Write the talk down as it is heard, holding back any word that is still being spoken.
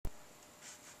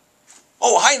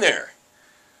Hi there.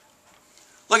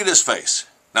 Look at this face.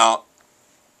 Now,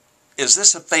 is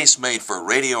this a face made for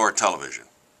radio or television?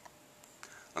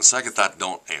 On second thought,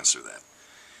 don't answer that.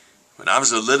 When I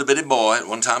was a little bitty boy, at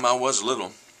one time I was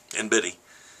little and bitty,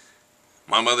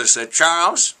 my mother said,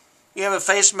 Charles, you have a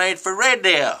face made for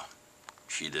radio.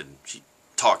 She didn't. She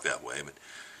talked that way,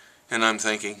 and I'm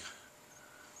thinking,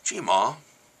 gee, Ma,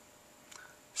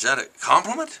 is that a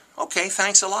compliment? Okay,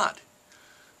 thanks a lot.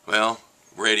 Well,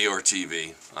 radio or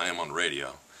TV, I am on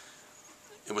radio.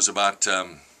 It was about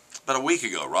a week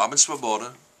ago. Robin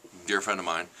Swoboda, dear friend of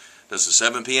mine, does the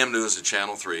 7 p.m. news at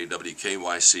Channel 3,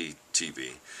 WKYC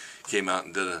TV, came out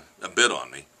and did a bit on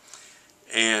me.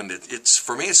 And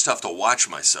for me, it's tough to watch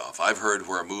myself. I've heard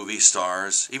where movie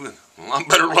stars, even a lot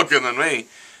better looking than me,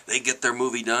 they get their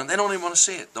movie done. They don't even want to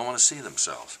see it. Don't want to see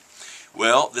themselves.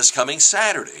 Well, this coming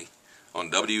Saturday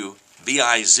on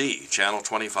WVIZ, Channel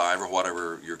 25, or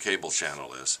whatever your cable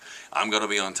channel is, I'm going to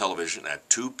be on television at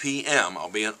 2 p.m. I'll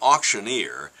be an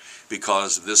auctioneer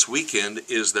because this weekend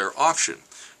is their auction,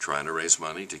 trying to raise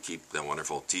money to keep that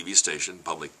wonderful TV station,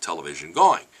 public television,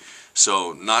 going.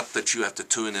 So, not that you have to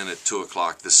tune in at 2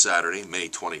 o'clock this Saturday, May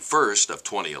 21st of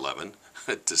 2011,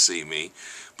 to see me.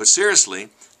 But seriously,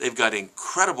 they've got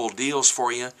incredible deals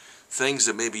for you, things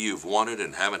that maybe you've wanted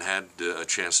and haven't had a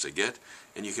chance to get,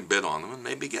 and you can bid on them and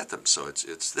maybe get them. So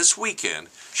it's this weekend,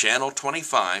 Channel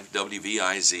 25,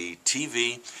 WVIZ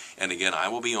TV, and again, I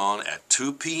will be on at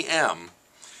 2 p.m.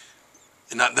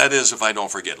 And that is, if I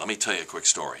don't forget. Let me tell you a quick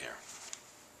story here.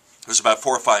 It was about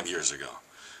 4 or 5 years ago.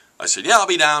 I said, yeah, I'll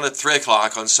be down at 3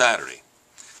 o'clock on Saturday.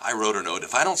 I wrote a note.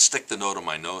 If I don't stick the note on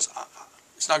my nose,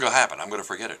 it's not going to happen. I'm going to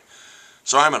forget it.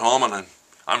 So I'm at home, and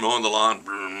I'm mowing the lawn,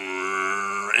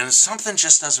 and something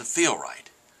just doesn't feel right.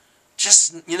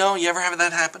 Just, you ever have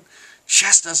that happen?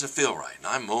 Just doesn't feel right. And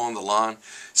I'm mowing the lawn.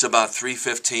 It's about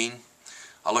 3:15.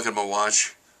 I look at my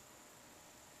watch.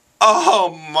 Oh,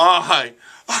 my.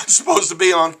 I'm supposed to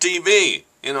be on TV.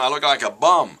 I look like a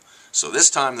bum. So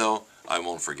this time, though, I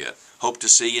won't forget. Hope to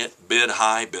see you. Bid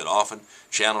high, bid often.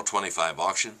 Channel 25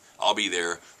 auction. I'll be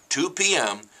there 2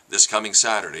 p.m. this coming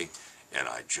Saturday. And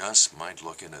I just might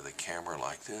look into the camera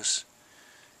like this,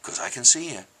 because I can see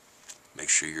you. Make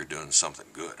sure you're doing something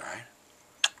good, all right?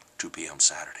 2 p.m.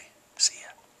 Saturday. See ya.